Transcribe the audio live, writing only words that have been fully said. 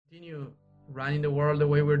continue running the world the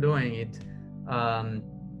way we're doing it, um,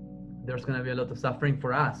 there's going to be a lot of suffering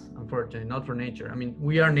for us, unfortunately, not for nature. I mean,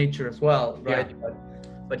 we are nature as well, right? Yeah.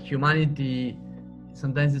 But humanity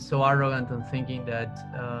sometimes is so arrogant on thinking that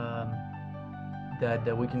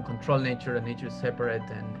that we can control nature, and nature is separate,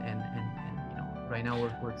 and right now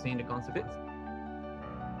we're seeing the consequences.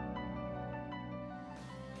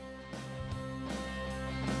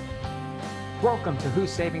 Welcome to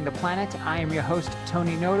Who's Saving the Planet. I am your host,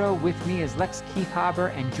 Tony Noto. With me is Lex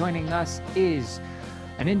Keithhaber, and joining us is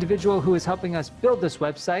an individual who is helping us build this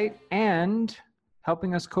website and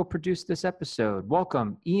helping us co-produce this episode.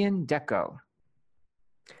 Welcome, Ian Deco.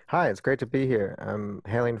 Hi, it's great to be here. I'm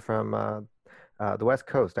hailing from the West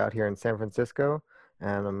Coast out here in San Francisco,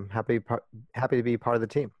 and I'm happy to be part of the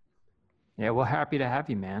team. Yeah, we're happy to have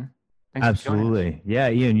you, man. Thanks Absolutely. Yeah,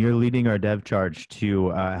 Ian, you're leading our dev charge to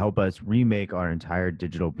help us remake our entire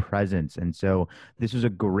digital presence. And so this is a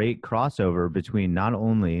great crossover between not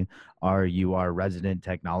only are you our resident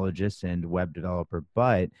technologist and web developer,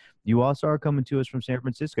 but you also are coming to us from San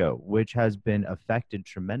Francisco, which has been affected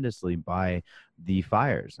tremendously by the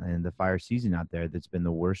fires and the fire season out there that's been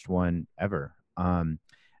the worst one ever. And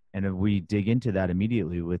if we dig into that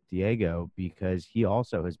immediately with Diego, because he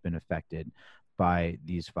also has been affected by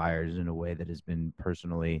these fires in a way that has been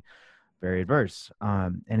personally very adverse.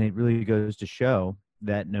 And it really goes to show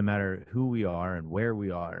that no matter who we are and where we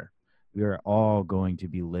are all going to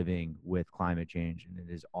be living with climate change. And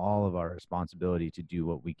it is all of our responsibility to do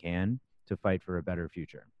what we can to fight for a better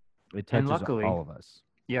future. It touches all of us.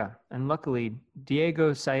 Yeah. And luckily,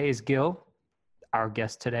 Diego Saez-Gil, our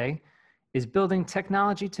guest today, is building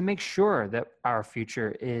technology to make sure that our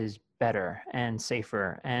future is better and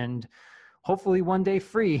safer and hopefully one day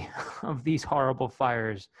free of these horrible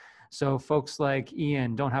fires. So folks like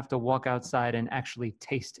Ian don't have to walk outside and actually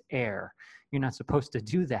taste air. You're not supposed to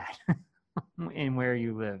do that in where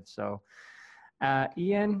you live. So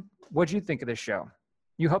Ian, what'd you think of this show?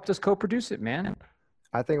 You helped us co-produce it, man.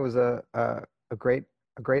 I think it was a great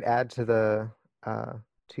add to the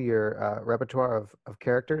to your repertoire of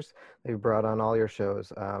characters that you brought on all your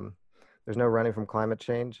shows. There's no running from climate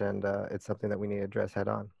change, and it's something that we need to address head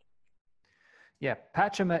on. Yeah,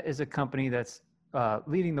 Pachama is a company that's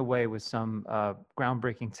leading the way with some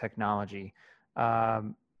groundbreaking technology.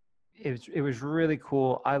 It was really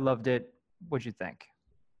cool. I loved it. What'd you think?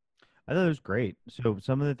 I thought it was great. So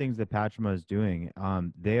some of the things that Pachama is doing,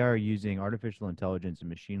 they are using artificial intelligence and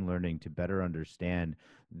machine learning to better understand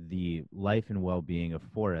the life and well-being of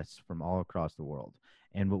forests from all across the world.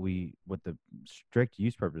 And what the strict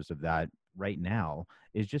use purpose of that right now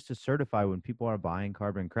is just to certify when people are buying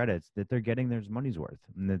carbon credits that they're getting their money's worth,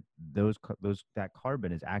 and that that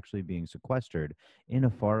carbon is actually being sequestered in a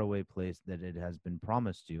faraway place that it has been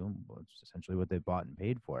promised to. Well, it's essentially what they bought and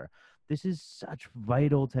paid for. This is such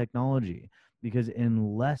vital technology, because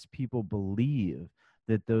unless people believe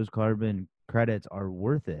that those carbon credits are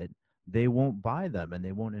worth it, they won't buy them and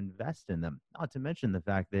they won't invest in them. Not to mention the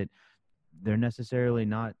fact that they're necessarily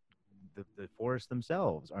not, the forests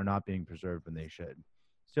themselves are not being preserved when they should.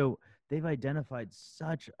 So they've identified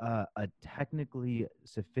such a technically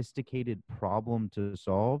sophisticated problem to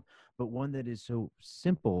solve, but one that is so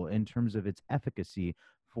simple in terms of its efficacy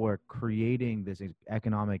for creating this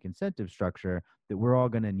economic incentive structure that we're all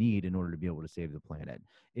going to need in order to be able to save the planet.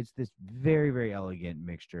 It's this very, very elegant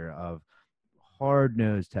mixture of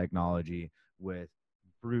hard-nosed technology with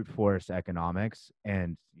brute force economics,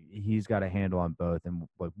 and he's got a handle on both. And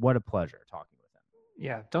what a pleasure talking with him.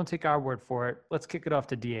 Yeah, don't take our word for it. Let's kick it off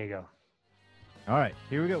to Diego. All right,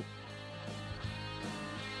 here we go.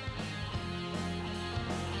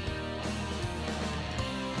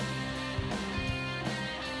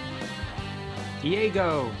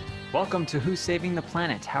 Diego, welcome to Who's Saving the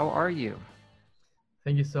Planet. How are you?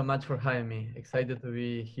 Thank you so much for having me. Excited to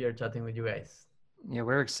be here chatting with you guys. Yeah,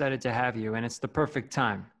 we're excited to have you, and it's the perfect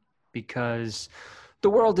time because the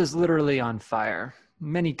world is literally on fire.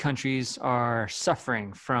 Many countries are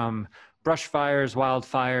suffering from brush fires,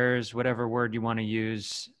 wildfires, whatever word you want to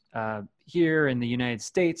use. Here in the United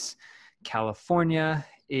States, California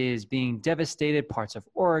is being devastated, parts of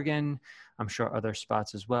Oregon, I'm sure other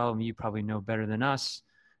spots as well. You probably know better than us.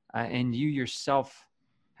 And you yourself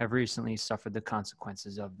have recently suffered the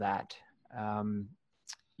consequences of that.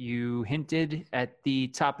 You hinted at the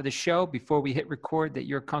top of the show before we hit record that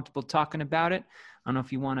you're comfortable talking about it. I don't know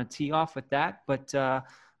if you want to tee off with that, but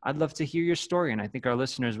I'd love to hear your story. And I think our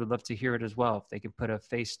listeners would love to hear it as well, if they could put a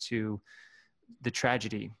face to the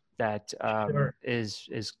tragedy that Sure.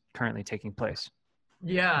 is currently taking place.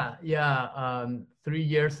 Yeah. 3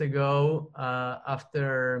 years ago,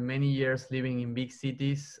 after many years living in big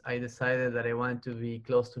cities, I decided that I wanted to be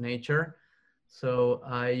close to nature. So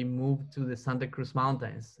I moved to the Santa Cruz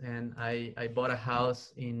Mountains, and I bought a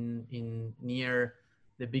house in near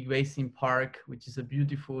the Big Basin Park, which is a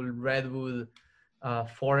beautiful redwood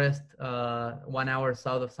forest, 1 hour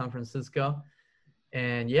south of San Francisco.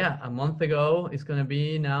 And yeah, a month ago, it's gonna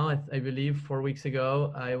be now, I believe 4 weeks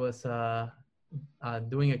ago, I was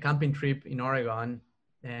doing a camping trip in Oregon,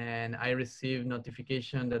 and I received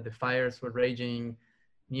notification that the fires were raging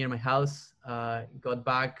near my house. Got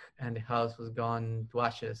back, and the house was gone to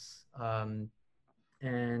ashes.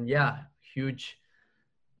 And yeah, huge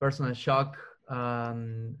personal shock.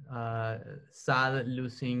 Sad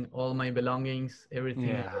losing all my belongings, everything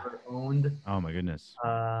I Yeah. ever owned. Oh my goodness.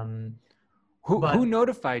 Um, Who but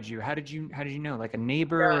notified you? How did you know? Like a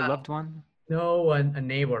neighbor or yeah, loved one? no, a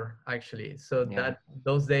neighbor actually. So Yeah. that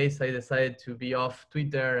those days I decided to be off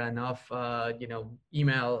Twitter and off,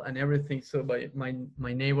 email and everything. So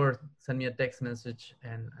my neighbor sent me a text message,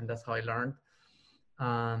 and that's how I learned.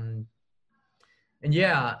 Um, and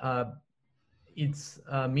yeah, it's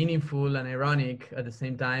meaningful and ironic at the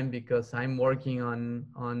same time, because I'm working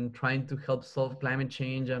on trying to help solve climate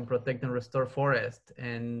change and protect and restore forest,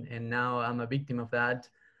 and now I'm a victim of that,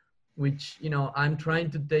 which I'm trying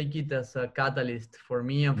to take it as a catalyst for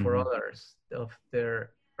me and for Mhm. others of their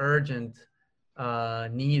urgent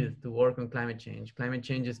need to work on climate change. Climate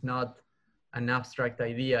change is not an abstract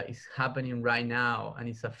idea; it's happening right now, and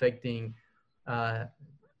it's affecting uh,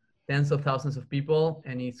 tens of thousands of people,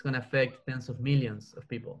 and it's going to affect tens of millions of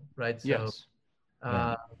people, right? So, Yes.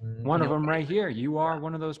 Yeah. um, One in of a them way, right here. You are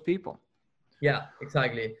one of those people. yeah,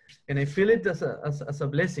 exactly. And I feel it as a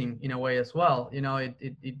blessing in a way as well.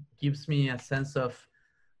 It gives me a sense of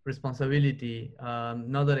responsibility.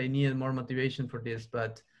 Not that I needed more motivation for this,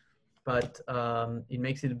 but it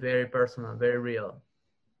makes it very personal, very real.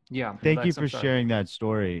 Yeah. Thank you Lex, I'm for sorry. sharing that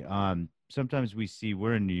story. Sometimes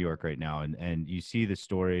we're in New York right now, and you see the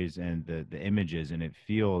stories and the images, and it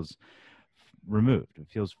feels removed. It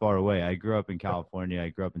feels far away. I grew up in California. I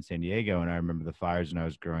grew up in San Diego, and I remember the fires when I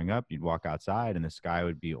was growing up. You'd walk outside, and the sky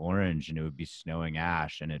would be orange, and it would be snowing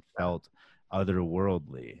ash, and it felt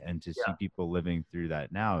otherworldly. And to see Yeah, people living through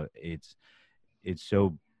that now, it's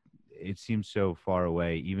so it seems so far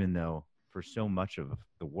away, even though for so much of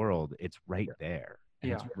the world it's right yeah, there,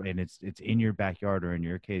 and Yeah. it's in your backyard, or in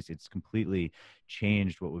your case it's completely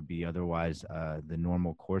changed what would be otherwise the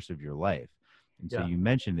normal course of your life. And so yeah. you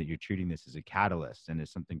mentioned that you're treating this as a catalyst and as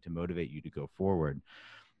something to motivate you to go forward.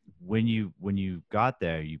 When you got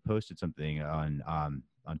there, you posted something on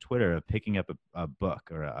Twitter of picking up a book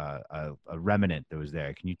or a remnant that was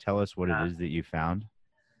there. Can you tell us what it is that you found?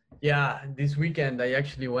 Yeah, this weekend I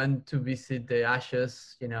actually went to visit the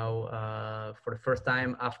ashes, for the first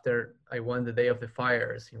time after I won the Day of the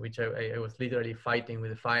Fires, in which I was literally fighting with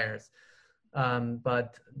the fires.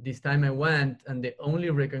 But this time I went, and the only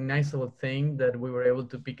recognizable thing that we were able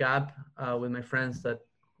to pick up with my friends that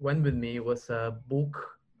went with me was a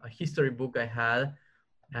book, a history book I had.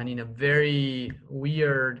 And in a very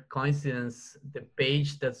weird coincidence, the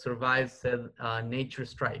page that survived said, "Nature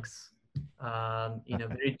strikes," in a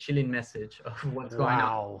very chilling message of what's going on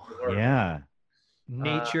Wow. in the world. Yeah. Uh,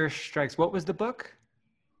 Nature Strikes. What was the book?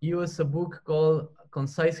 it was a book called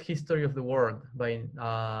 "Concise History of the World" by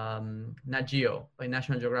Nat Geo, by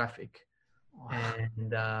National Geographic.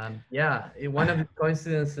 And yeah, one of the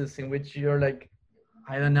coincidences in which you're like,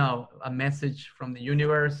 I don't know, a message from the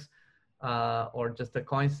universe, or just a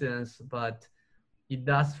coincidence, but it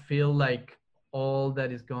does feel like all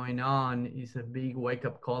that is going on is a big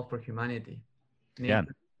wake-up call for humanity. Yeah.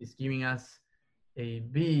 Nature is giving us a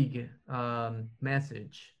big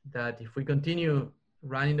message that if we continue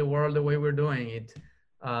running the world the way we're doing it,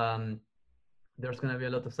 um, there's going to be a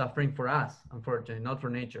lot of suffering for us, unfortunately, not for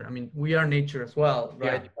nature. I mean, we are nature as well,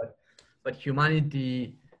 right? Yeah. But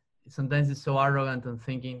humanity sometimes is so arrogant on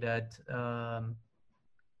thinking that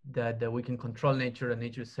that we can control nature, and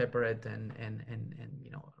nature is separate, and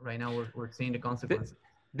right now we're seeing the consequences.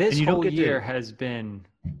 This And you don't whole get to- year has been,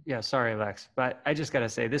 yeah, sorry, Lex, but I just got to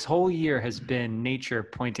say, this whole year has been nature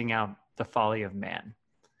pointing out the folly of man.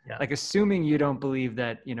 Yeah. Like, assuming you don't believe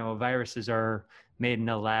that, viruses are made in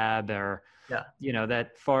a lab, or, Yeah.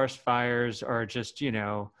 that forest fires are just,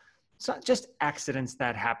 it's not just accidents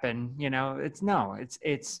that happen,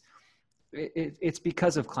 it's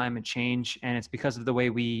because of climate change, and it's because of the way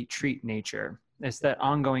we treat nature. It's that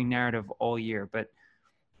ongoing narrative all year. But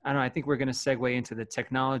I don't know, I think we're going to segue into the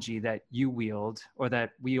technology that you wield, or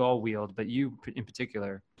that we all wield, but you in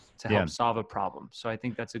particular, to help solve a problem. So I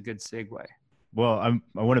think that's a good segue. Well,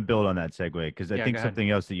 I want to build on that segue because I Yeah, think go ahead. something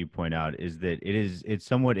else that you point out is that it's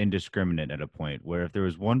somewhat indiscriminate at a point where if there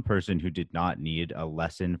was one person who did not need a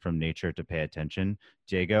lesson from nature to pay attention,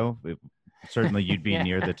 Diego, certainly you'd be Yeah.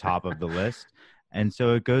 near the top of the list. And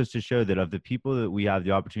so it goes to show that of the people that we have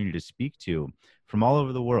the opportunity to speak to from all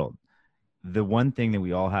over the world, the one thing that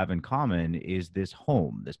we all have in common is this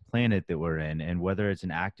home, this planet that we're in. And whether it's an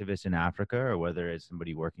activist in Africa or whether it's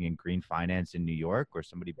somebody working in green finance in New York or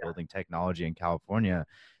somebody building technology in California,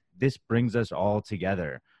 this brings us all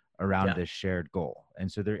together around this shared goal.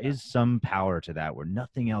 And so there is some power to that where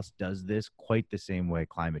nothing else does this quite the same way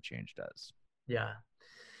climate change does. Yeah.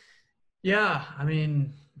 Yeah. I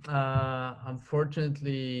mean,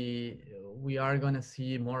 unfortunately, we are going to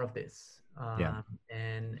see more of this.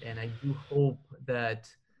 And I do hope that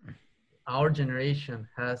our generation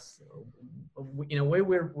has, in a way,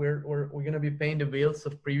 we're going to be paying the bills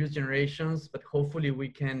of previous generations, but hopefully we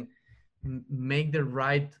can make the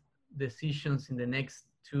right decisions in the next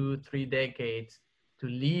 2-3 decades to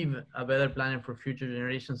leave a better planet for future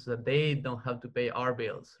generations so that they don't have to pay our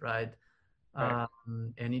bills, right?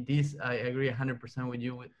 And it is, I agree 100% with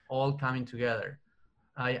you, with all coming together.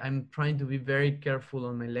 I'm trying to be very careful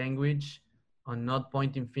on my language, on not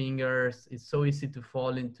pointing fingers. It's so easy to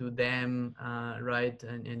fall into them, right,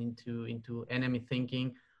 and into enemy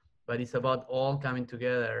thinking. But it's about all coming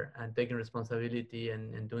together and taking responsibility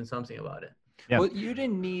and doing something about it. Yeah. Well, you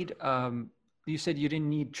didn't need. You said you didn't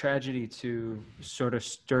need tragedy to sort of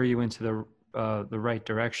stir you into the right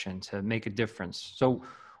direction to make a difference. So,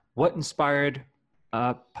 what inspired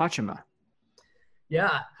Pachama?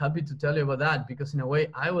 Yeah, happy to tell you about that because in a way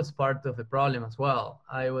I was part of the problem as well.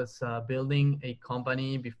 I was building a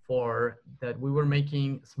company before that we were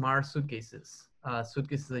making smart suitcases,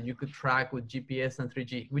 suitcases that you could track with GPS and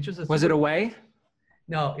 3G, which was it Away?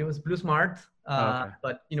 No, it was Blue Smart. Okay.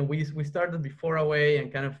 But we started before Away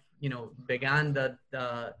and kind of began that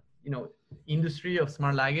industry of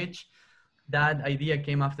smart luggage. That idea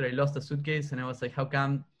came after I lost a suitcase, and I was like, how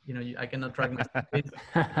come? I cannot track my suitcase.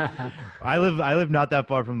 I live not that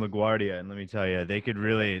far from LaGuardia, and let me tell you, they could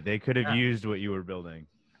have used what you were building.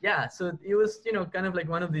 Yeah, so it was, kind of like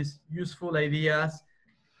one of these useful ideas,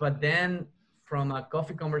 but then from a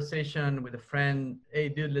coffee conversation with a friend, hey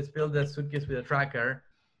dude, let's build a suitcase with a tracker.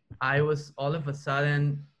 I was all of a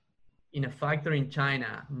sudden in a factory in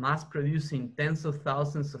China, mass producing tens of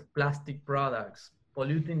thousands of plastic products,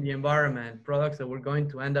 polluting the environment, products that were going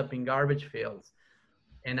to end up in garbage fields.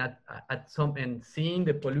 And and seeing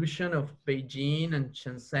the pollution of Beijing and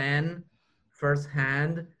Shenzhen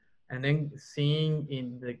firsthand, and then seeing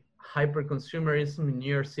in the hyper consumerism in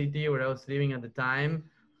New York City where I was living at the time.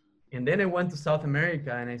 And then I went to South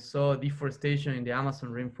America and I saw deforestation in the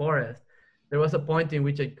Amazon rainforest. There was a point in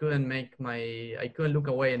which I couldn't look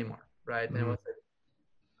away anymore, right? Mm-hmm. And I was like,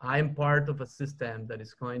 I'm part of a system that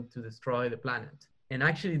is going to destroy the planet. And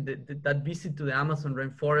actually that visit to the Amazon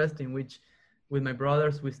rainforest, in which with my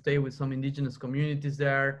brothers, we stayed with some indigenous communities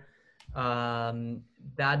there.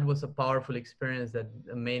 That was a powerful experience that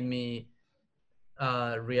made me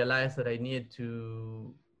realize that I needed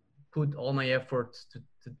to put all my efforts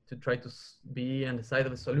to try to be on the side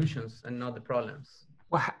of the solutions and not the problems.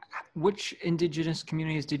 Well, which indigenous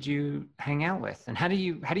communities did you hang out with, and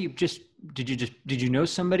did you know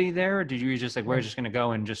somebody there, or did you just like, we're just going to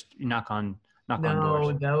go and just knock on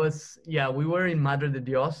doors? No, we were in Madre de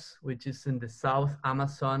Dios, which is in the South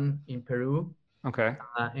Amazon in Peru. Okay.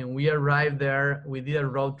 And we arrived there. We did a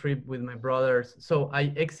road trip with my brothers. So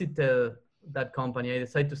I exited that company. I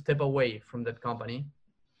decided to step away from that company.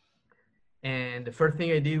 And the first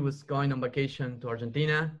thing I did was going on vacation to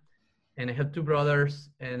Argentina. And I had two brothers.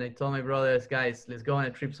 And I told my brothers, guys, let's go on a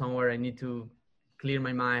trip somewhere. I need to clear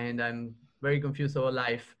my mind. I'm very confused about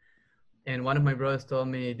life. And one of my brothers told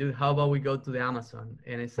me, dude, how about we go to the Amazon?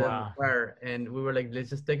 And I said, wow. Where? And we were like,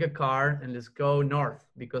 let's just take a car and let's go north,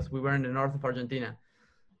 because we were in the north of Argentina.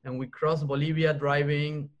 And we crossed Bolivia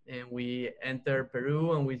driving, and we entered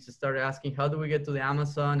Peru, and we just started asking, how do we get to the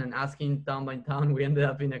Amazon? And asking town by town, we ended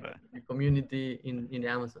up in a community in the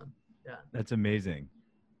Amazon. Yeah. That's amazing.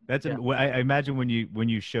 I imagine when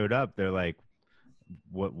you showed up, they're like,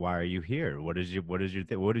 why are you here? What did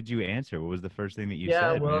you answer? What was the first thing that you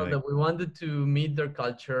said? Yeah, well, that we wanted to meet their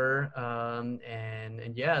culture,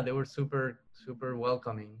 and yeah, they were super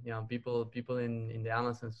welcoming. People in the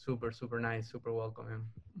Amazon, super nice, super welcoming.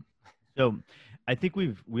 So I think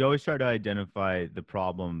we always try to identify the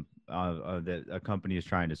problem that a company is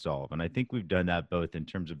trying to solve, and I think we've done that both in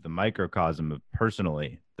terms of the microcosm of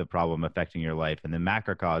personally the problem affecting your life, and the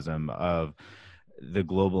macrocosm of the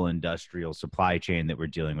global industrial supply chain that we're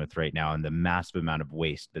dealing with right now and the massive amount of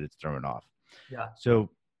waste that it's thrown off. Yeah. So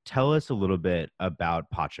tell us a little bit about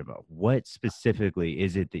Pachama. What specifically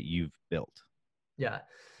is it that you've built? Yeah.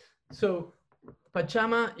 So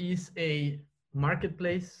Pachama is a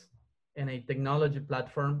marketplace and a technology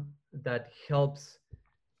platform that helps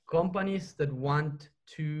companies that want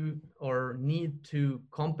to or need to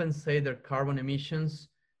compensate their carbon emissions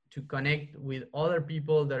to connect with other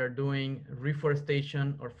people that are doing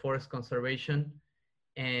reforestation or forest conservation,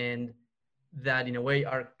 and that in a way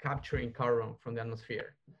are capturing carbon from the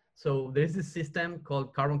atmosphere. So there's this system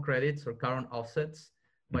called carbon credits or carbon offsets,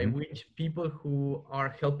 by which people who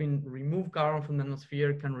are helping remove carbon from the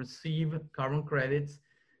atmosphere can receive carbon credits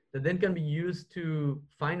that then can be used to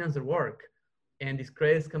finance their work. And these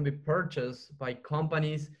credits can be purchased by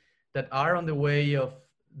companies that are on the way of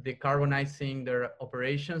decarbonizing their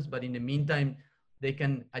operations, but in the meantime, they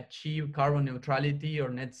can achieve carbon neutrality or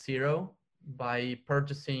net zero by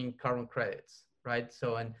purchasing carbon credits, right?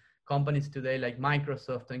 So, and companies today like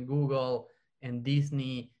Microsoft and Google and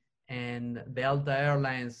Disney and Delta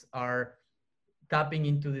Airlines are tapping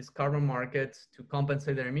into these carbon markets to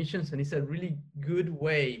compensate their emissions. And it's a really good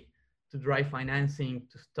way to drive financing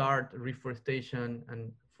to start reforestation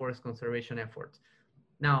and forest conservation efforts.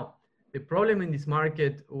 Now, the problem in this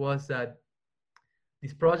market was that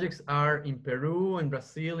these projects are in Peru, in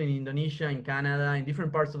Brazil, in Indonesia, in Canada, in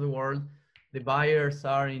different parts of the world. The buyers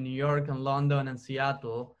are in New York and London and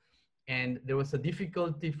Seattle. And there was a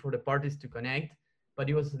difficulty for the parties to connect, but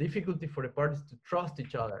it was a difficulty for the parties to trust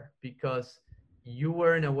each other, because you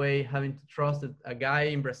were in a way having to trust that a guy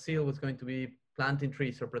in Brazil was going to be planting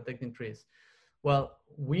trees or protecting trees. Well,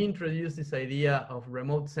 we introduced this idea of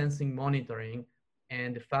remote sensing monitoring,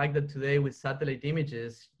 and the fact that today with satellite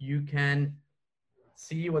images, you can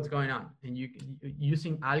see what's going on, and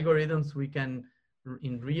using algorithms, we can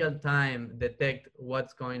in real time detect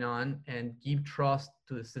what's going on and give trust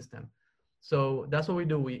to the system. So that's what we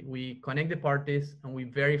do. We connect the parties and we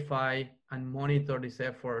verify and monitor these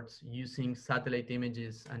efforts using satellite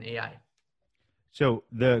images and AI. So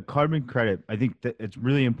the carbon credit, I think that it's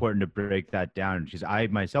really important to break that down, because I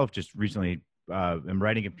myself just recently am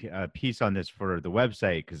writing a piece on this for the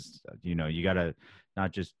website, because, you know, you got to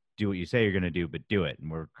not just do what you say you're going to do, but do it.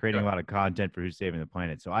 And we're creating a lot of content for Who's Saving the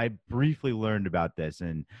Planet. So I briefly learned about this,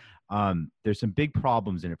 and there's some big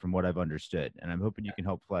problems in it from what I've understood, and I'm hoping you can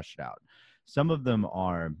help flesh it out. Some of them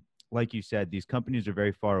are, like you said, these companies are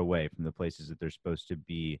very far away from the places that they're supposed to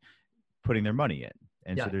be putting their money in.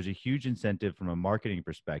 And so there's a huge incentive from a marketing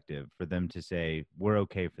perspective for them to say, we're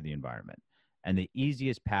okay for the environment. And the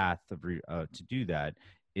easiest path to do that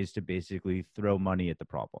is to basically throw money at the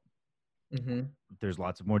problem. There's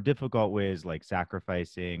lots of more difficult ways, like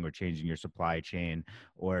sacrificing or changing your supply chain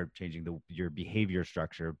or changing your behavior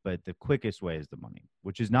structure. But the quickest way is the money,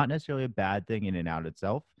 which is not necessarily a bad thing in and out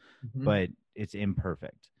itself, but it's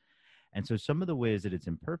imperfect. And so some of the ways that it's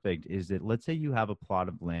imperfect is that, let's say you have a plot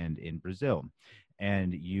of land in Brazil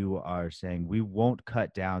and you are saying, we won't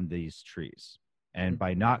cut down these trees. And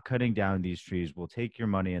by not cutting down these trees, we'll take your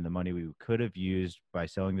money, and the money we could have used by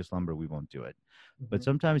selling this lumber, we won't do it. But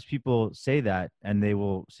sometimes people say that, and they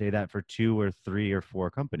will say that for 2 or 3 or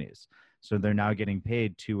 4 companies. So they're now getting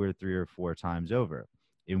paid 2 or 3 or 4 times over,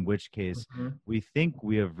 in which case we think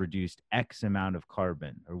we have reduced X amount of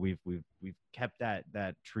carbon, or we've kept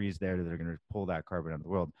that trees there that are going to pull that carbon out of the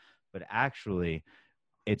world. But actually,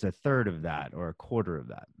 it's a third of that or a quarter of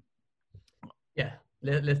that. Yeah.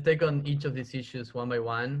 Let's take on each of these issues one by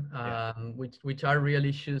one, which are real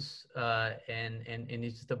issues, and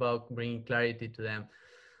it's just about bringing clarity to them.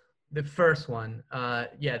 The first one,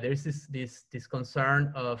 there's this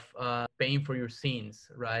concern of paying for your sins,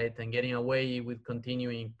 right, and getting away with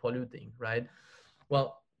continuing polluting, right?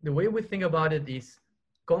 Well, the way we think about it is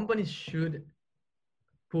companies should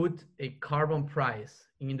put a carbon price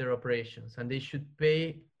in their operations, and they should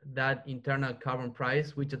pay that internal carbon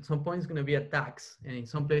price, which at some point is going to be a tax, and in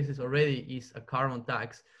some places already is a carbon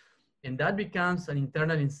tax. And that becomes an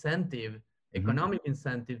internal incentive, economic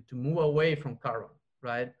incentive, to move away from carbon,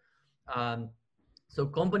 right? So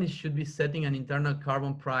companies should be setting an internal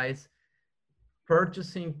carbon price,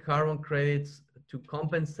 purchasing carbon credits to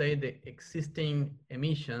compensate the existing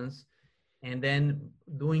emissions, and then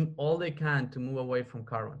doing all they can to move away from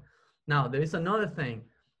carbon. Now, there is another thing.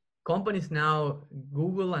 Companies now,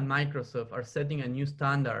 Google and Microsoft, are setting a new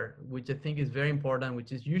standard, which I think is very important,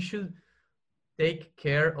 which is you should take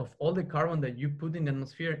care of all the carbon that you put in the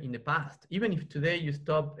atmosphere in the past. Even if today you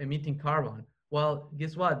stop emitting carbon, well,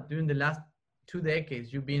 guess what? During the last 2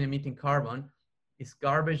 decades, you've been emitting carbon. It's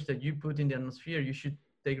garbage that you put in the atmosphere. You should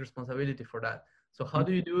take responsibility for that. So how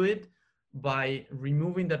do you do it? by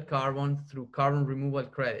removing that carbon through carbon removal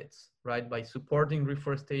credits, right? By supporting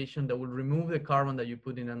reforestation that will remove the carbon that you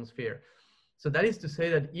put in the atmosphere. So that is to say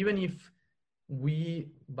that even if we,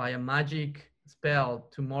 by a magic spell,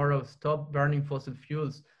 tomorrow stop burning fossil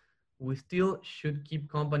fuels, we still should keep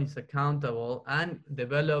companies accountable and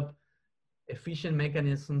develop efficient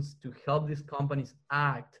mechanisms to help these companies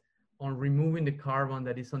act on removing the carbon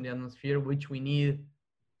that is on the atmosphere, which we need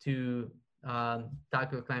to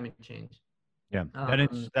tackle climate change. Yeah,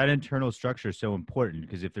 that internal structure is so important,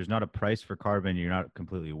 because if there's not a price for carbon, you're not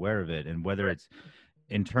completely aware of it. And whether it's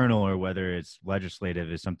internal or whether it's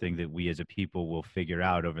legislative is something that we as a people will figure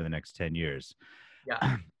out over the next 10 years.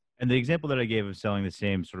 Yeah. And the example that I gave of selling the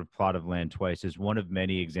same sort of plot of land twice is one of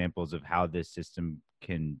many examples of how this system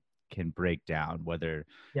can break down, whether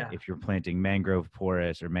if you're planting mangrove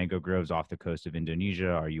forests or mango groves off the coast of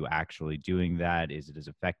Indonesia, are you actually doing that? Is it as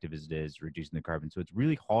effective as it is reducing the carbon? So it's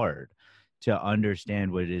really hard to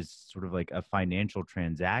understand what is sort of like a financial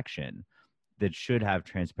transaction that should have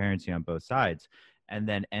transparency on both sides. And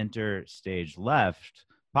then enter stage left,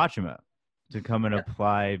 Pachama, to come and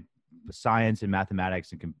apply science and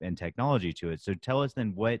mathematics and technology to it. So tell us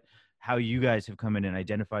then how you guys have come in and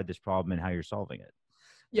identified this problem and how you're solving it.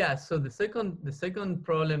 Yeah, so the second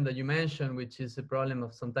problem that you mentioned, which is a problem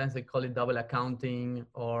of, sometimes they call it double accounting,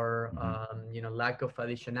 or lack of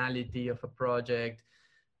additionality of a project.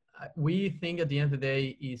 We think at the end of the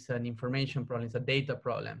day is an information problem, it's a data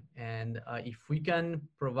problem. And if we can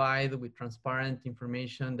provide with transparent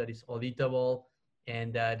information that is auditable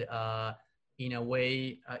and that in a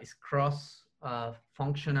way is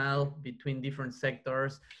cross-functional between different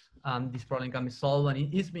sectors, this problem can be solved, and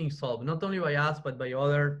it is being solved, not only by us, but by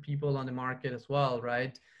other people on the market as well,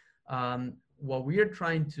 right? What we are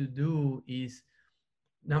trying to do is,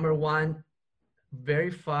 number one,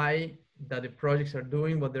 verify that the projects are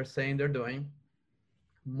doing what they're saying they're doing,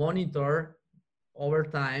 monitor over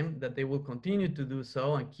time that they will continue to do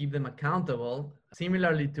so and keep them accountable.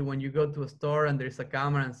 Similarly to when you go to a store and there's a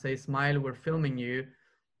camera and say, smile, we're filming you.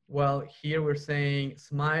 Well, here we're saying,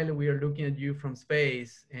 smile, we are looking at you from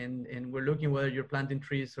space, and we're looking whether you're planting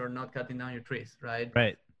trees or not cutting down your trees, right?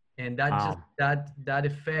 Right. And that that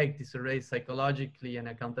effect is already psychologically an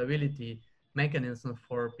accountability mechanism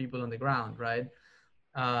for people on the ground, right?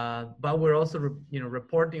 But we're also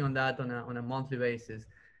reporting on that on a monthly basis.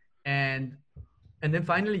 And then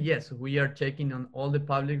finally, yes, we are checking on all the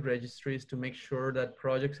public registries to make sure that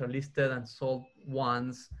projects are listed and sold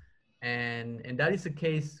once. And that is the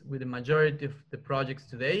case with the majority of the projects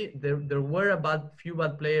today. There were about few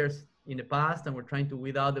bad players in the past, and we're trying to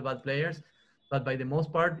weed out the bad players. But by the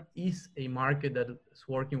most part, is a market that is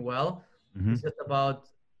working well. Mm-hmm. It's just about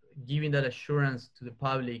giving that assurance to the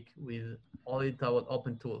public with auditable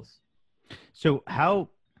open tools. So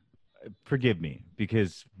forgive me,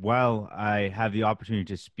 because while I have the opportunity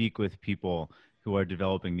to speak with people who are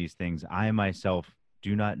developing these things, I myself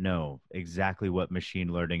do not know exactly what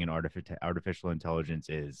machine learning and artificial intelligence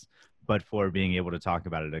is, but for being able to talk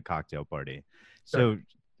about it at a cocktail party. So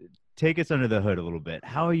take us under the hood a little bit.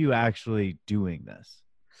 How are you actually doing this?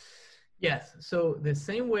 Yes. So the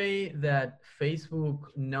same way that Facebook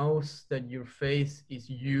knows that your face is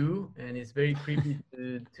you, and it's very creepy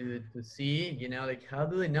to see, like, how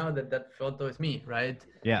do they know that that photo is me, right?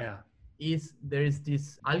 Yeah. There is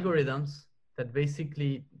these algorithms that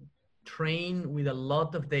basically train with a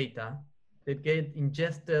lot of data, that get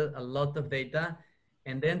ingested a lot of data.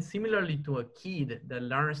 And then similarly to a kid that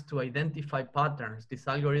learns to identify patterns, these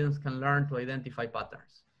algorithms can learn to identify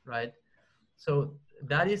patterns, right? So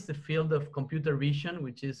that is the field of computer vision,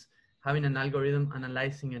 which is having an algorithm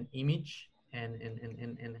analyzing an image and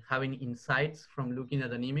having insights from looking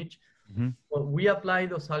at an image. Mm-hmm. Well, we apply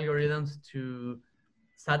those algorithms to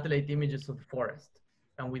satellite images of the forest.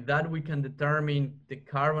 And with that, we can determine the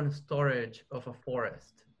carbon storage of a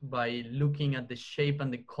forest by looking at the shape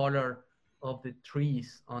and the color of the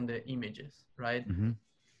trees on the images, right? Mm-hmm.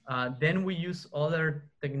 Then we use other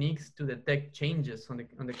techniques to detect changes on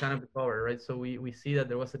the canopy cover, right? So we see that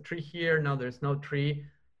there was a tree here, now there's no tree,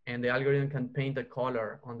 and the algorithm can paint a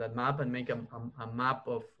color on that map and make a map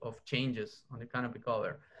of changes on the canopy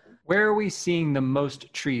cover. Where are we seeing the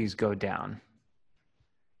most trees go down?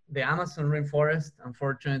 The Amazon rainforest,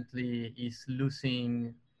 unfortunately, is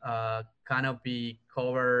losing canopy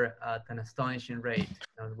cover at an astonishing rate.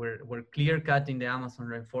 We're clear cutting the Amazon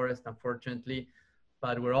rainforest, unfortunately,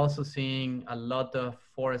 but we're also seeing a lot of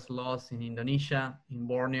forest loss in Indonesia, in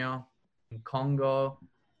Borneo, in Congo,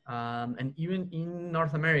 and even in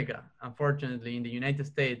North America, unfortunately, in the United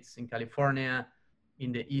States, in California,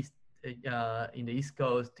 in the East in the East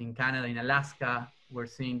Coast, in Canada, in Alaska, we're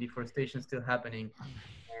seeing deforestation still happening.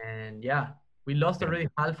 And yeah, we lost already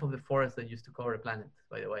half of the forest that used to cover the planet,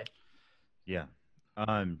 by the way. Yeah.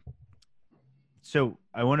 So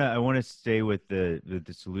I want to stay with the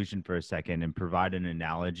solution for a second and provide an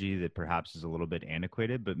analogy that perhaps is a little bit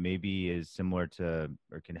antiquated, but maybe is similar to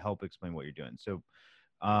or can help explain what you're doing. So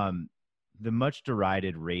the much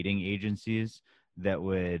derided rating agencies that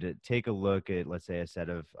would take a look at, let's say, a set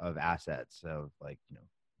of assets of, like,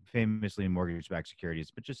 famously mortgage-backed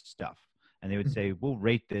securities, but just stuff. And they would say, we'll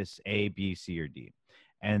rate this A, B, C, or D.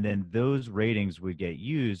 And then those ratings would get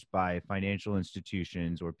used by financial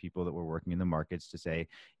institutions or people that were working in the markets to say,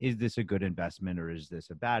 is this a good investment or is this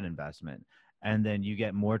a bad investment? And then you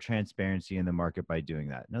get more transparency in the market by doing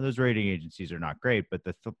that. Now, those rating agencies are not great, but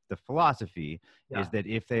the philosophy is that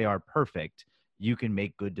if they are perfect, you can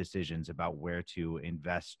make good decisions about where to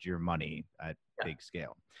invest your money at big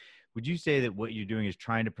scale. Would you say that what you're doing is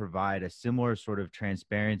trying to provide a similar sort of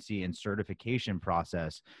transparency and certification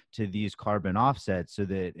process to these carbon offsets, so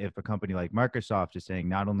that if a company like Microsoft is saying,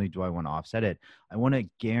 not only do I want to offset it, I want to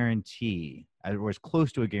guarantee, or as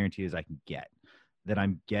close to a guarantee as I can get, that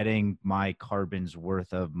I'm getting my carbon's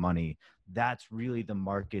worth of money? That's really the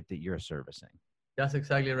market that you're servicing. That's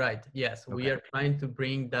exactly right. Yes, we are trying to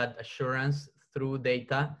bring that assurance through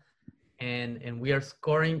data. And we are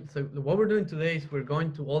scoring. So what we're doing today is we're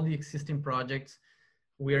going to all the existing projects.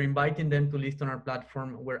 We are inviting them to list on our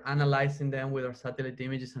platform. We're analyzing them with our satellite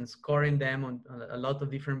images and scoring them on a lot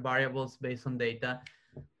of different variables based on data.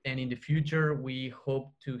 And in the future, we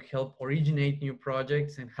hope to help originate new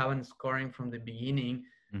projects and have a scoring from the beginning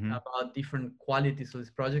about different qualities of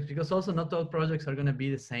these projects, because also not all projects are going to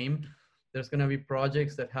be the same. There's going to be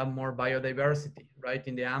projects that have more biodiversity, right?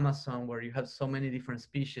 In the Amazon, where you have so many different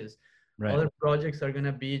species. Right. Other projects are going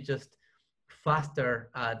to be just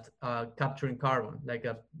faster at capturing carbon, like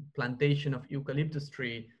a plantation of eucalyptus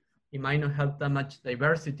tree. It might not have that much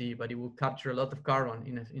diversity, but it will capture a lot of carbon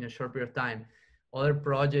in a short period of time. Other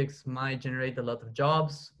projects might generate a lot of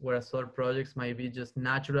jobs, whereas other projects might be just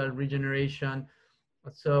natural regeneration.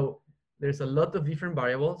 So there's a lot of different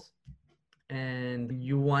variables, and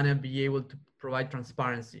you want to be able to provide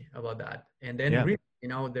transparency about that. And then,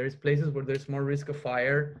 there's places where there's more risk of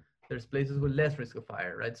fire. There's places with less risk of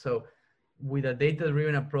fire, right? So with a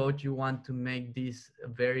data-driven approach, you want to make this a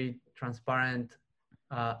very transparent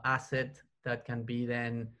asset that can be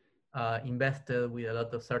then invested with a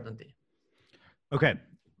lot of certainty. Okay,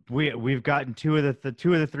 we've gotten two of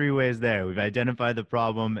the three ways there. We've identified the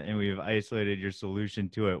problem and we've isolated your solution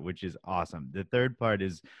to it, which is awesome. The third part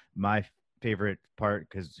is my favorite part,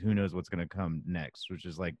 because who knows what's going to come next, which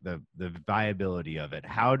is like the viability of it.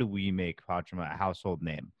 How do we make Pachama a household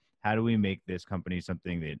name? How do we make this company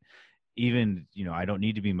something that even, I don't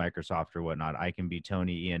need to be Microsoft or whatnot. I can be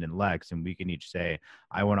Tony, Ian, and Lex, and we can each say,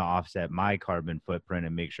 I want to offset my carbon footprint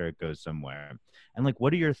and make sure it goes somewhere. And like,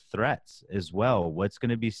 what are your threats as well? What's going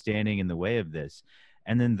to be standing in the way of this?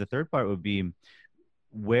 And then the third part would be,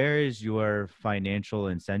 where is your financial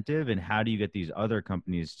incentive, and how do you get these other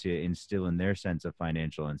companies to instill in their sense of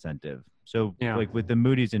financial incentive? So like with the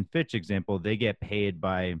Moody's and Fitch example, they get paid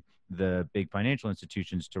by the big financial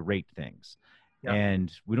institutions to rate things.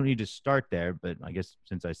 And we don't need to start there, but I guess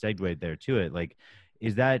since I segued there to it, like,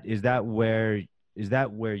 is that where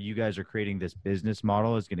you guys are creating this business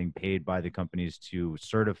model, is getting paid by the companies to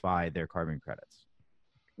certify their carbon credits?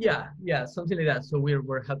 Yeah, something like that. So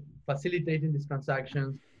we're facilitating these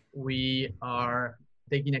transactions. We are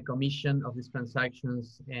taking a commission of these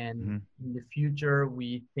transactions, and in the future,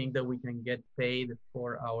 we think that we can get paid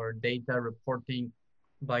for our data reporting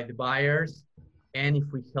by the buyers. And if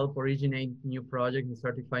we help originate new projects and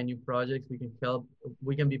certify new projects,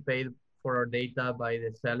 we can be paid for our data by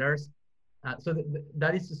the sellers. So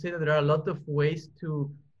that is to say that there are a lot of ways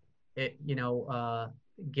to,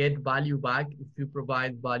 get value back if you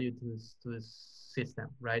provide value to this system,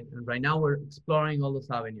 right? And right now we're exploring all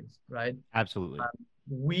those avenues, right? Absolutely.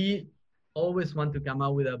 We always want to come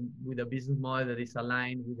out with a business model that is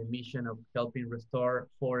aligned with the mission of helping restore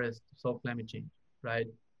forests to solve climate change, right?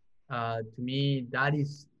 To me, that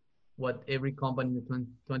is what every company in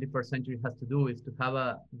the 21st century has to do, is to have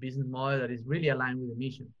a business model that is really aligned with the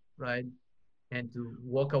mission, right? And to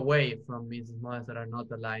walk away from business models that are not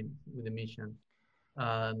aligned with the mission.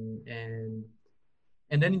 And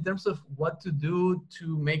then in terms of what to do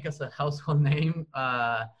to make us a household name,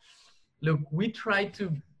 look, we try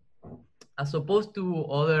to, as opposed to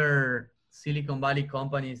other Silicon Valley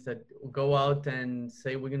companies that go out and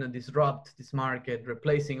say, we're going to disrupt this market,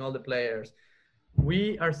 replacing all the players.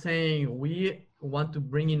 We are saying we want to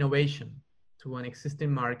bring innovation to an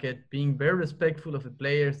existing market, being very respectful of the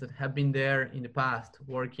players that have been there in the past,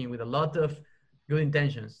 working with a lot of good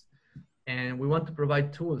intentions. And we want to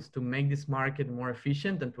provide tools to make this market more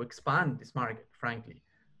efficient and to expand this market, frankly.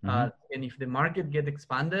 And if the market gets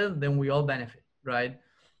expanded, then we all benefit, right?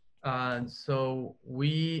 So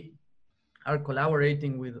we are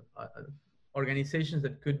collaborating with organizations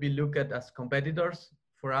that could be looked at as competitors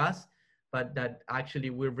for us, but that actually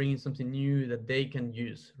we're bringing something new that they can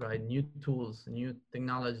use, right? New tools, new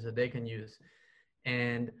technologies that they can use.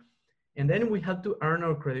 And then we have to earn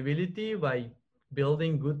our credibility by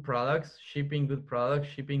building good products, shipping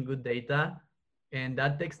good data, and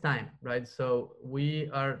that takes time, right? So we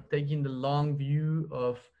are taking the long view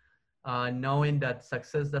of knowing that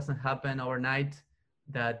success doesn't happen overnight,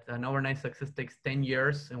 that an overnight success takes 10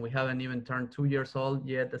 years, and we haven't even turned 2 years old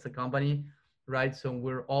yet as a company, right? So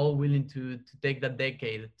we're all willing to take that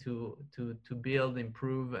decade to build,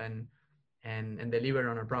 improve, and deliver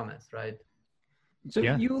on our promise, right? So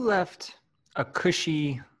you left a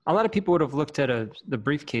cushy, a lot of people would have looked at the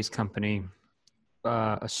briefcase company,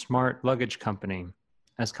 a smart luggage company,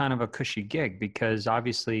 as kind of a cushy gig, because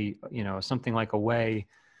obviously, you know, something like Away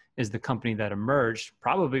is the company that emerged,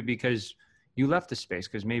 probably because you left the space,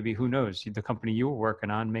 because maybe, who knows, the company you were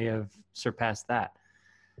working on may have surpassed that.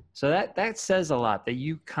 So that says a lot, that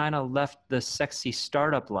you kind of left the sexy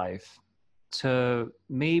startup life to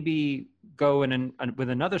maybe go with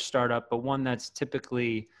another startup, but one that's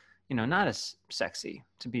typically, you know, not as sexy,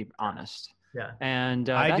 to be honest. Yeah. And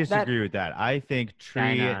I disagree with that. I think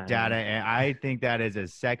tree data, and I think that is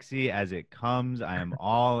as sexy as it comes. I am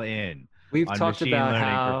all in. We've talked about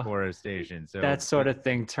how reforestation. So that sort of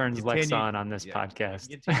thing turns Lex on this podcast.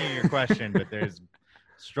 Continue your question, but there's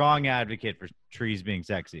strong advocate for trees being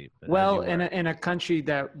sexy. Well, in a country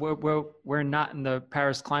that we're not in the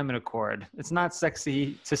Paris Climate Accord, it's not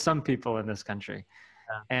sexy to some people in this country.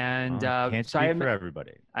 And can't speak for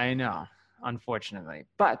everybody. I know, unfortunately.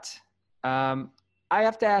 But I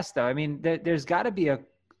have to ask, though, I mean, there's got to be a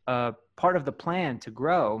part of the plan to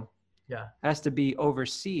grow has to be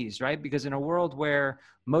overseas, right? Because in a world where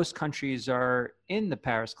most countries are in the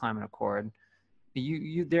Paris Climate Accord,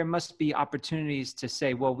 there must be opportunities to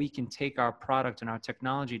say, well, we can take our product and our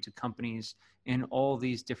technology to companies in all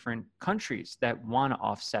these different countries that want to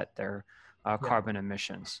offset their carbon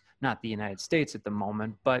emissions. Not the United States at the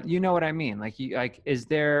moment, but you know what I mean? Is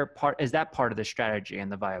that part of the strategy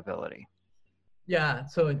and the viability? Yeah.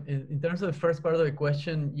 So in terms of the first part of the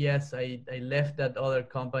question, yes, I left that other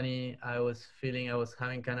company. I was feeling I was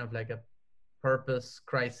having kind of like a purpose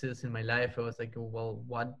crisis in my life. I was like, well,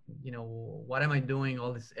 what am I doing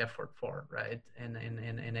all this effort for, right? And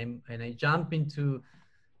I jump into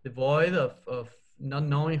the void of not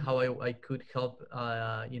knowing how I could help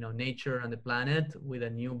nature and the planet with a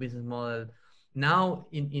new business model. Now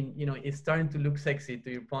it's starting to look sexy, to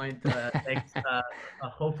your point,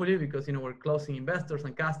 hopefully, because we're closing investors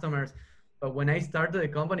and customers. But when I started the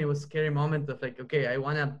company, it was a scary moment of like, okay, I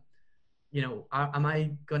want to, am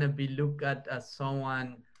I gonna be looked at as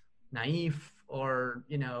someone naive, or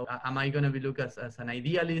am I gonna be looked as an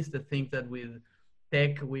idealist that thinks that with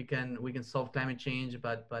tech we can solve climate change?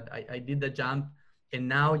 But I did the jump, and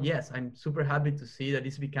now yes, I'm super happy to see that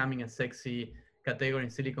it's becoming a sexy category in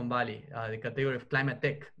Silicon Valley, the category of climate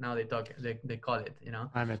tech. Now they call it,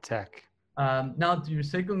 climate tech. Now to your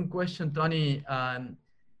second question, Tony,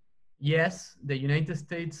 yes, the United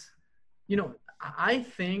States, I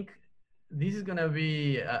think this is going to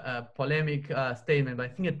be a polemic statement, but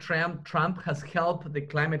I think Trump has helped the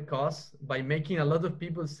climate cause by making a lot of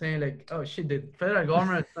people saying like, oh shit, the federal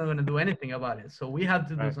government is not going to do anything about it, so we have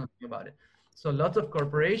to do something about it. So lots of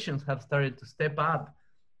corporations have started to step up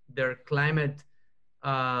their climate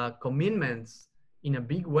commitments in a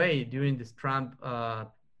big way during this Trump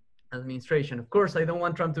administration. Of course, I don't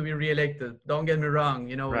want Trump to be reelected. Don't get me wrong.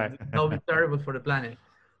 That would be terrible for the planet.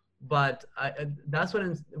 But that's what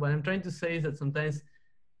I'm trying to say is that sometimes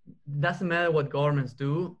it doesn't matter what governments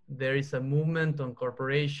do. There is a movement on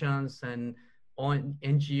corporations and on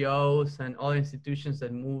NGOs and other institutions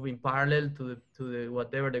that move in parallel to the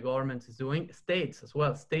whatever the government is doing. States as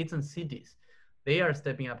well, states and cities. They are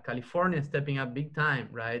stepping up. California is stepping up big time,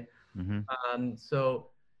 right? Mm-hmm. So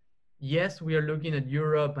yes, we are looking at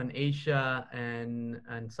Europe and Asia and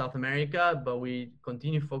South America, but we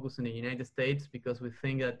continue to focus on the United States because we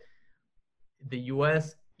think that the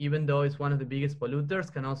US, even though it's one of the biggest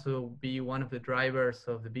polluters, can also be one of the drivers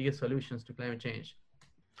of the biggest solutions to climate change.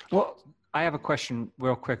 Well, I have a question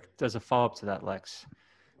real quick as a follow-up to that, Lex.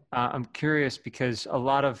 I'm curious because a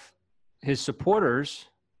lot of his supporters,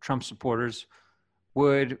 Trump supporters,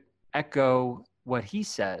 would echo what he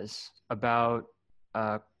says about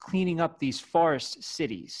cleaning up these forest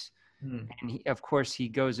cities. Mm. And of course, he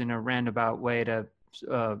goes in a roundabout way to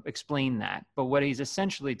explain that. But what he's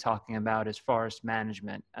essentially talking about is forest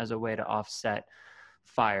management as a way to offset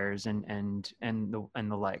fires and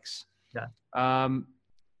the likes. Yeah.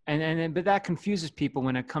 But that confuses people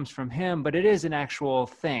when it comes from him. But it is an actual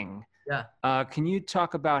thing. Yeah. Can you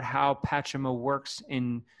talk about how Pachama works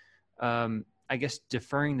in, I guess,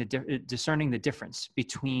 discerning the difference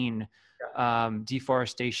between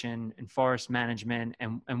deforestation and forest management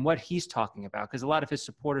and what he's talking about? Because a lot of his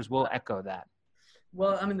supporters will echo that.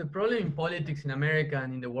 Well, I mean, the problem in politics in America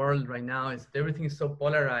and in the world right now is that everything is so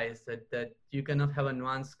polarized that you cannot have a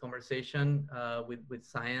nuanced conversation with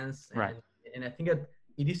science. And, right. And I think that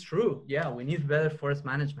it is true. Yeah, we need better forest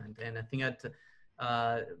management. And I think that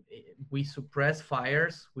we suppress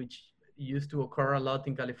fires, which used to occur a lot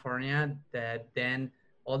in California, that then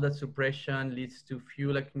all that suppression leads to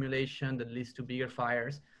fuel accumulation that leads to bigger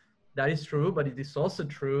fires. That is true, but it is also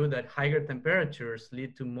true that higher temperatures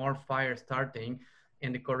lead to more fires starting,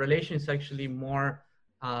 and the correlation is actually more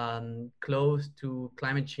close to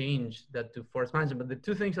climate change than to forest management. But the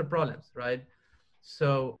two things are problems, right?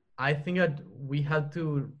 So I think that we have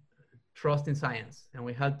to trust in science, and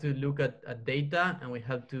we have to look at data, and we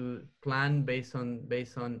have to plan based on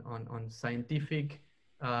scientific,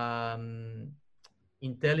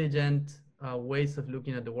 intelligent ways of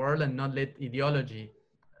looking at the world, and not let ideology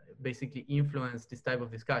basically influence this type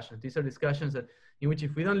of discussions. These are discussions in which,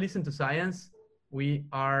 if we don't listen to science, we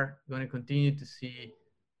are going to continue to see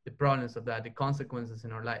the problems of that, the consequences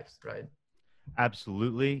in our lives, right?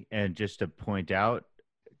 Absolutely. And just to point out,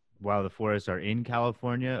 while the forests are in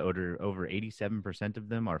California, over 87% of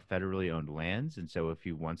them are federally owned lands. And so if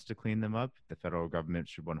he wants to clean them up, the federal government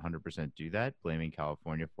should 100% do that. Blaming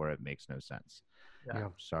California for it makes no sense. Yeah.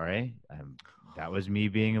 Sorry. That was me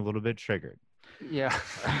being a little bit triggered. Yeah.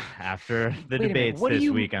 After the debates this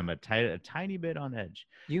week, I'm a tiny bit on edge.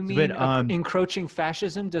 You mean encroaching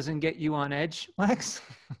fascism doesn't get you on edge, Lex?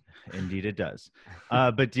 Indeed it does.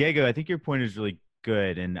 But Diego, I think your point is really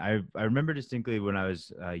good. And I remember distinctly when I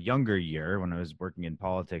was a younger year, when I was working in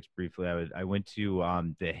politics briefly, I went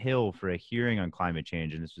to the Hill for a hearing on climate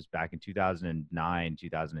change. And this was back in 2009,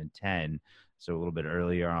 2010. So a little bit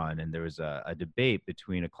earlier on. And there was a debate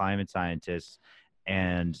between a climate scientist,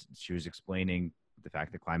 and she was explaining the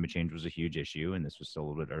fact that climate change was a huge issue. And this was still a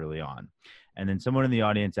little bit early on. And then someone in the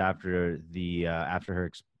audience after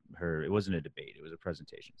her, it wasn't a debate, it was a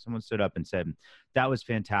presentation. Someone stood up and said, "That was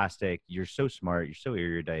fantastic. You're so smart. You're so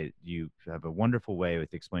erudite. You have a wonderful way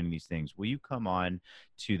with explaining these things. Will you come on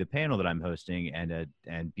to the panel that I'm hosting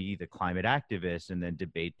and be the climate activist and then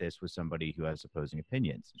debate this with somebody who has opposing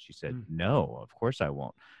opinions?" And she said, "No, of course I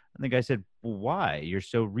won't." And the guy said, "Well, why? You're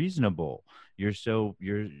so reasonable. You're so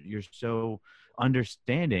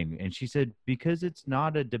understanding." And she said, "Because it's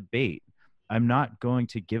not a debate. I'm not going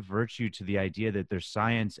to give virtue to the idea that there's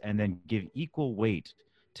science and then give equal weight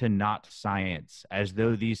to not science as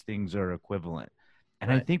though these things are equivalent."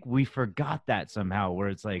 And right. I think we forgot that somehow, where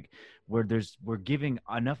it's like, we're giving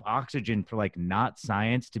enough oxygen for like not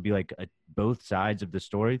science to be like both sides of the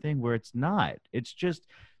story thing, where it's not. It's just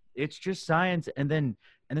science. And then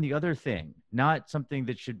the other thing, not something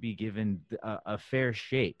that should be given a fair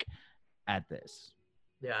shake at this.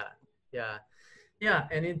 Yeah.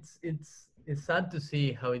 And it's sad to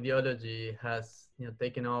see how ideology has,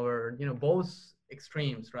 taken over, both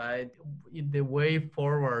extremes, right? The way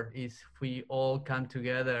forward is if we all come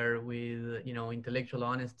together with, intellectual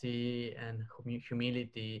honesty and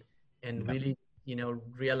humility, and really,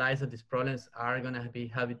 realize that these problems are going to be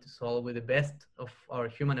happy to solve with the best of our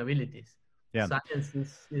human abilities. Yeah. Science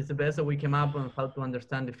is the best that we came up on how to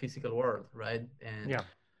understand the physical world, right?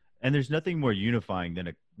 And there's nothing more unifying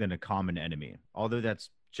than a common enemy. Although that's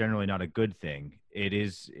generally not a good thing.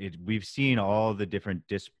 We've seen all the different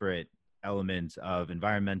disparate elements of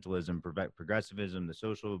environmentalism, progressivism, the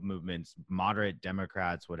social movements, moderate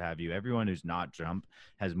Democrats, what have you. Everyone who's not Trump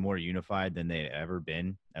has more unified than they've ever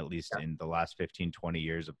been, at least in the last 15, 20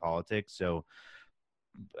 years of politics. So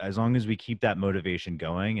as long as we keep that motivation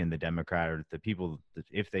going, and the Democrat or the people,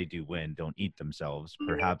 if they do win, don't eat themselves,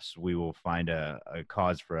 perhaps we will find a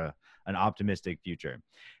cause for an optimistic future.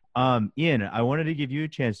 Ian, I wanted to give you a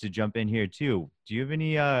chance to jump in here too. Do you have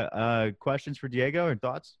any questions for Diego or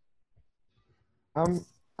thoughts?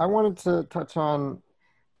 I wanted to touch on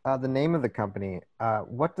the name of the company.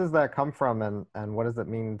 What does that come from, and what does it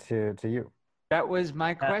mean to you? That was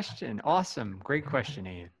my question. Awesome. Great question,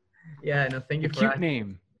 Ian. Yeah, no, thank you for cute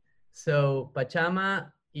name. So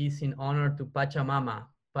Pachama is in honor to Pachamama.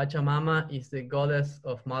 Pachamama is the goddess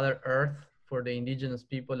of Mother Earth for the indigenous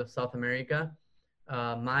people of South America.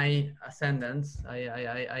 My ascendants,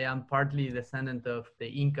 I am partly descendant of the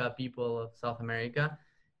Inca people of South America.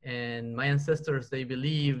 And my ancestors, they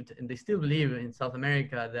believed, and they still believe in South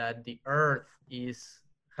America, that the earth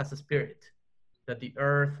has a spirit, that the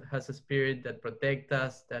earth has a spirit that protects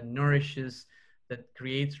us, that nourishes, that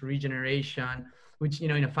creates regeneration, which,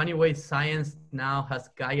 in a funny way, science now has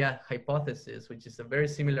Gaia hypothesis, which is a very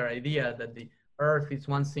similar idea that the earth is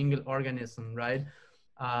one single organism, right?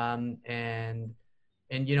 And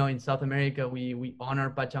in South America, we honor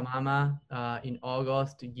Pachamama in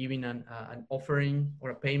August, giving an offering or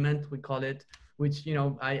a payment, we call it, which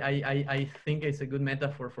I think is a good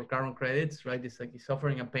metaphor for carbon credits, right? It's like it's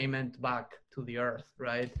offering a payment back to the earth,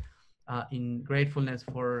 right? In gratefulness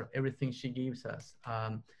for everything she gives us.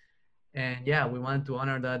 And yeah, we want to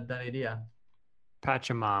honor that idea.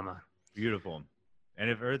 Pachamama. Beautiful. And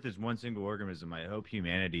if Earth is one single organism, I hope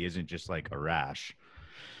humanity isn't just like a rash.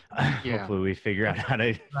 Yeah. Hopefully we figure out how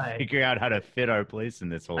to fit our place in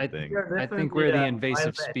this whole thing. I think we're the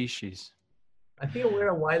invasive species. I think we're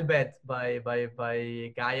a wild bet by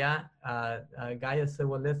Gaia. Gaia said,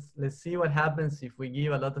 well, let's see what happens if we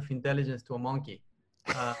give a lot of intelligence to a monkey.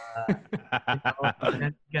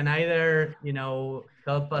 It can either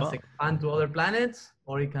help us expand to other planets,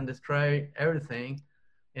 or it can destroy everything.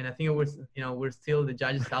 And I think we're still the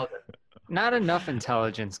judges out there. Not enough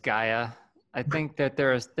intelligence, Gaia. I think that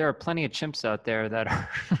there are plenty of chimps out there that are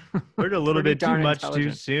heard a little bit too much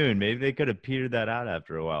too soon. Maybe they could have petered that out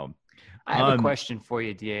after a while. I have a question for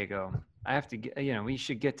you, Diego. I have to get, we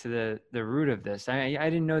should get to the root of this. I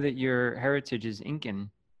didn't know that your heritage is Incan.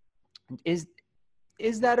 Is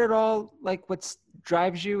that at all like what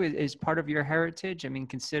drives you? Is part of your heritage? I mean,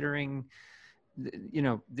 considering,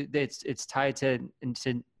 it's tied to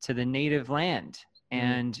the native land,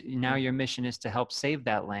 and now your mission is to help save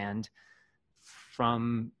that land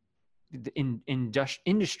from the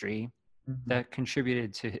industry that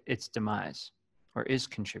contributed to its demise, or is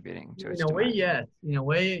contributing to its demise. In a way, yes. In a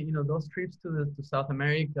way, those trips to South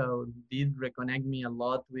America did reconnect me a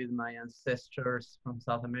lot with my ancestors from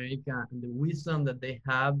South America and the wisdom that they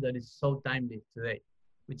have that is so timely today,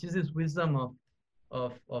 which is this wisdom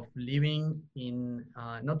of living in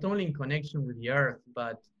not only in connection with the earth,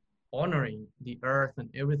 but honoring the earth and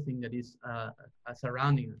everything that is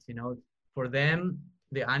surrounding us. For them,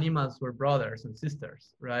 the animals were brothers and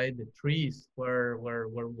sisters, right? The trees were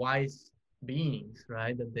wise beings,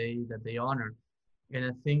 right? That they honor. And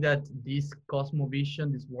I think that this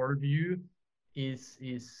cosmovision, this worldview, is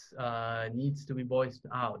needs to be voiced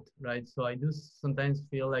out, right? So I do sometimes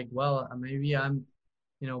feel like, well, maybe I'm,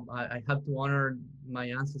 I have to honor my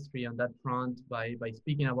ancestry on that front by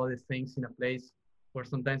speaking about these things in a place where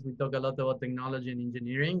sometimes we talk a lot about technology and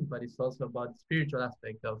engineering, but it's also about the spiritual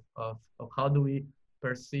aspect of how do we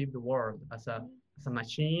perceive the world as a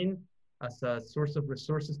machine, as a source of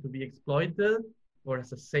resources to be exploited, or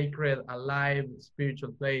as a sacred, alive,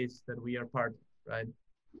 spiritual place that we are part of, right?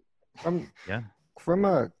 From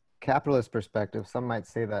a capitalist perspective, some might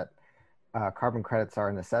say that carbon credits are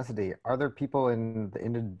a necessity. Are there people in the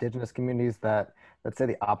indigenous communities that say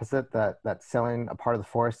the opposite, that selling a part of the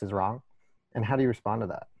forest is wrong? And how do you respond to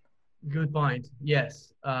that? Good point.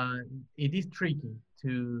 Yes, it is tricky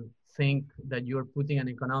to think that you're putting an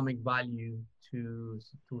economic value to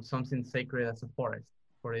something sacred as a forest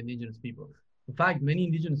for indigenous people. In fact, many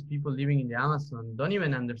indigenous people living in the Amazon don't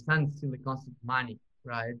even understand still the concept of money,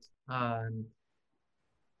 right? And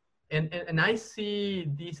I see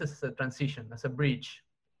this as a transition, as a bridge,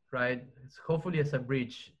 right? It's hopefully as a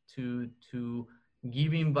bridge to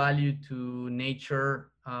giving value to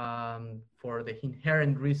nature for the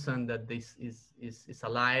inherent reason that this is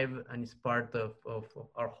alive and is part of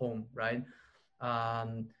our home, right?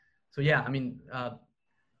 So yeah, I mean,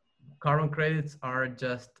 carbon credits are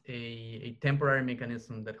just a temporary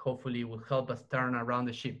mechanism that hopefully will help us turn around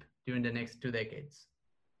the ship during the next 2 decades.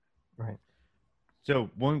 Right.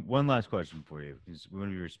 So one last question for you, because we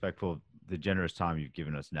want to be respectful of the generous time you've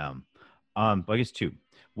given us now. But I guess two.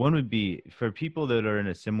 One would be for people that are in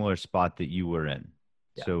a similar spot that you were in.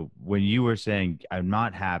 Yeah. So when you were saying, I'm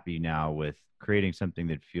not happy now with creating something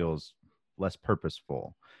that feels less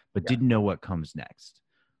purposeful, but didn't know what comes next,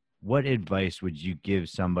 what advice would you give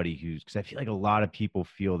somebody because I feel like a lot of people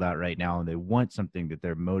feel that right now, and they want something that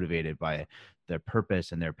they're motivated by their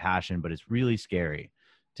purpose and their passion, but it's really scary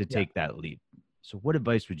to take that leap. So what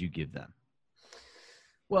advice would you give them?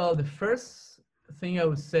 Well, the first thing I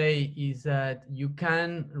would say is that you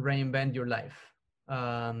can reinvent your life.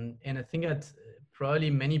 And I think that probably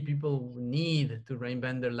many people need to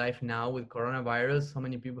reinvent their life now with coronavirus. So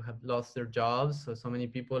many people have lost their jobs. So many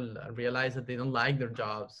people realize that they don't like their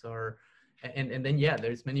jobs, and then, yeah,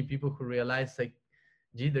 there's many people who realize like,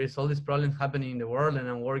 gee, there's all these problems happening in the world and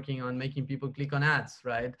I'm working on making people click on ads,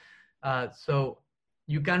 right? So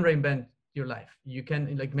you can reinvent your life. You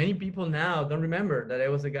can, like, many people now don't remember that I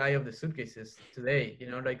was the guy of the suitcases today,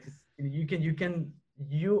 like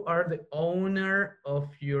you are the owner of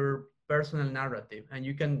your personal narrative, and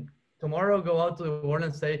you can tomorrow go out to the world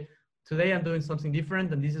and say, today I'm doing something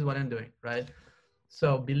different and this is what I'm doing, right?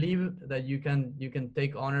 So believe that you can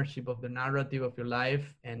take ownership of the narrative of your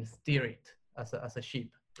life and steer it as a ship,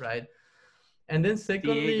 right? And then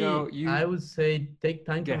secondly, Diego, I would say take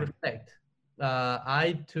time to reflect.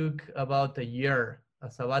 I took about a year, a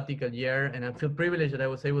sabbatical year, and I feel privileged that I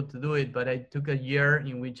was able to do it, but I took a year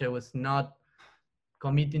in which I was not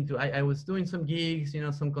committing to, I was doing some gigs,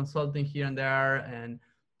 some consulting here and there, and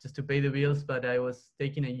just to pay the bills, but I was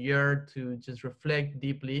taking a year to just reflect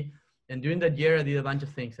deeply. And during that year, I did a bunch of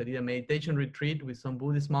things. I did a meditation retreat with some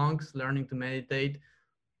Buddhist monks, learning to meditate.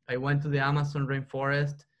 I went to the Amazon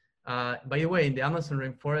rainforest. By the way, in the Amazon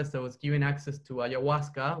rainforest, I was given access to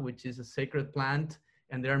ayahuasca, which is a sacred plant.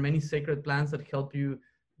 And there are many sacred plants that help you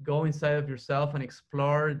go inside of yourself and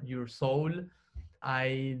explore your soul.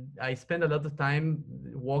 I spend a lot of time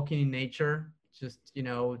walking in nature, just,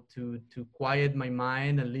 to quiet my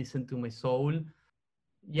mind and listen to my soul.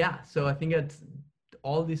 Yeah, so I think that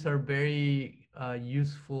all these are very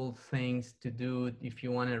useful things to do if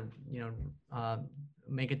you want to,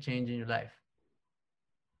 make a change in your life.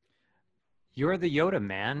 You're the Yoda,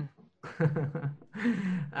 man.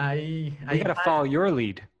 I gotta follow your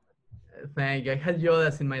lead. I had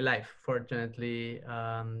Yodas in my life, fortunately,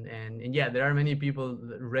 and yeah, there are many people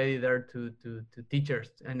ready there to teach us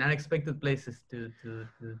and unexpected places to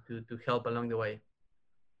help along the way.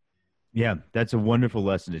 Yeah, that's a wonderful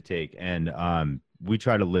lesson to take, and we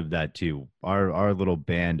try to live that too. Our little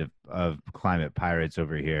band of climate pirates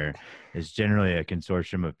over here is generally a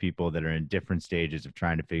consortium of people that are in different stages of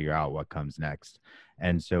trying to figure out what comes next.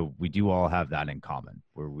 And so we do all have that in common,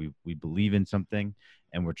 where we believe in something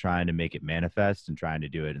and we're trying to make it manifest and trying to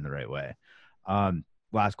do it in the right way.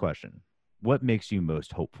 Last question. What makes you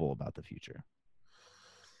most hopeful about the future?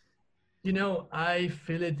 I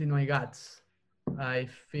feel it in my guts. I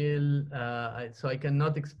feel, so I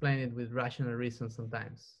cannot explain it with rational reason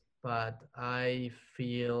sometimes, but I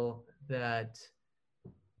feel that,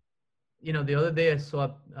 the other day I saw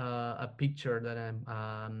a picture that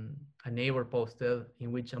a neighbor posted,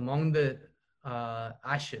 in which among the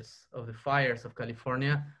ashes of the fires of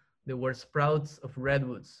California, there were sprouts of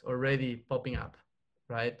redwoods already popping up,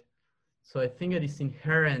 right? So I think it is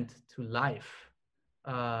inherent to life,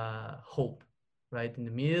 hope, right? In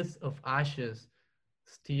the midst of ashes,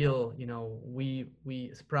 still,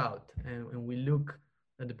 we sprout and we look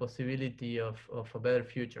at the possibility of a better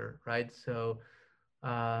future, right? So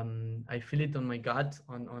I feel it on my gut,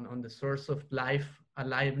 on the source of life,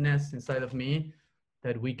 aliveness inside of me,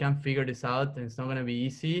 that we can figure this out, and it's not going to be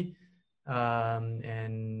easy,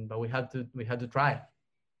 but we have to try.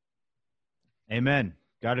 Amen.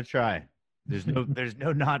 Got to try. There's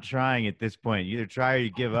no not trying at this point. You either try or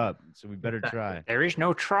you give up. So we better try. There is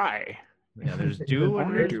no try. Yeah, there's do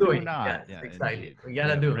or do not. Yes, yeah, exactly. Indeed. We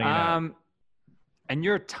gotta do. And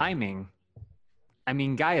your timing. I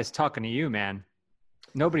mean, Guy is talking to you, man.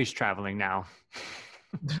 Nobody's traveling now.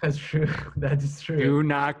 That's true. That is true. Do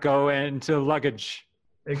not go into luggage.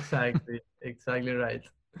 Exactly. Exactly right.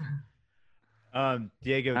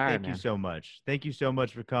 Diego, thank you so much. Thank you so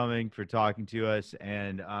much for coming, for talking to us.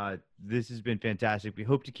 And this has been fantastic. We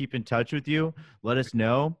hope to keep in touch with you. Let us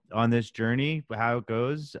know on this journey, how it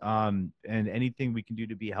goes, and anything we can do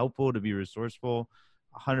to be helpful, to be resourceful,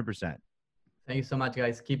 100%. Thank you so much,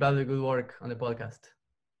 guys. Keep up the good work on the podcast.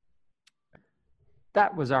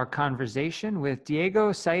 That was our conversation with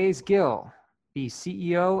Diego Saez Gil, the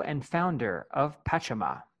CEO and founder of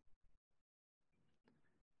Pachama.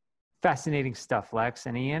 Fascinating stuff, Lex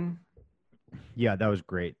and Ian. Yeah, that was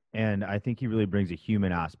great. And I think he really brings a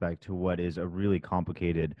human aspect to what is a really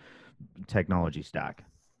complicated technology stack.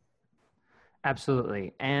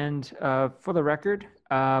 Absolutely. And for the record,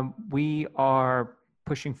 we are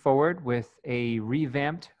pushing forward with a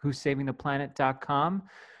revamped whossavingtheplanet.com,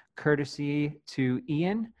 courtesy to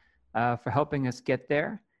Ian for helping us get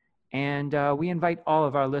there. And we invite all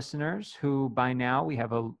of our listeners who by now we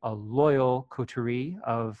have a loyal coterie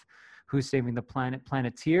of Who's Saving the Planet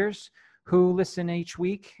Planeteers who listen each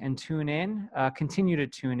week and tune in. Continue to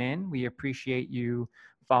tune in. We appreciate you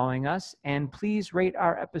following us. And please rate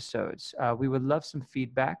our episodes. We would love some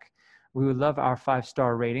feedback. We would love our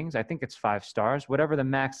 5-star ratings. I think it's 5 stars. Whatever the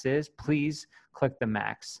max is, please click the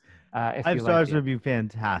max. If 5 you stars like would be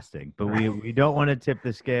fantastic, but we don't want to tip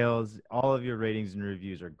the scales. All of your ratings and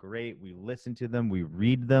reviews are great. We listen to them. We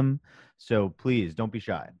read them. So please don't be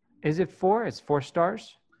shy. Is it 4? It's 4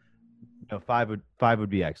 stars? No, 5 would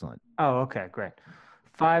be excellent. Oh, okay, great.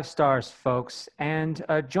 5 stars, folks. And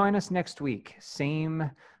join us next week.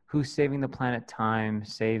 Same Who's Saving the Planet time,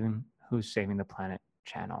 same Who's Saving the Planet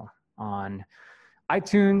channel on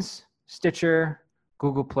iTunes, Stitcher,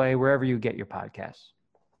 Google Play, wherever you get your podcasts.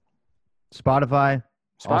 Spotify,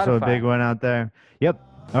 also a big one out there. Yep.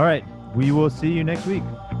 All right. We will see you next week.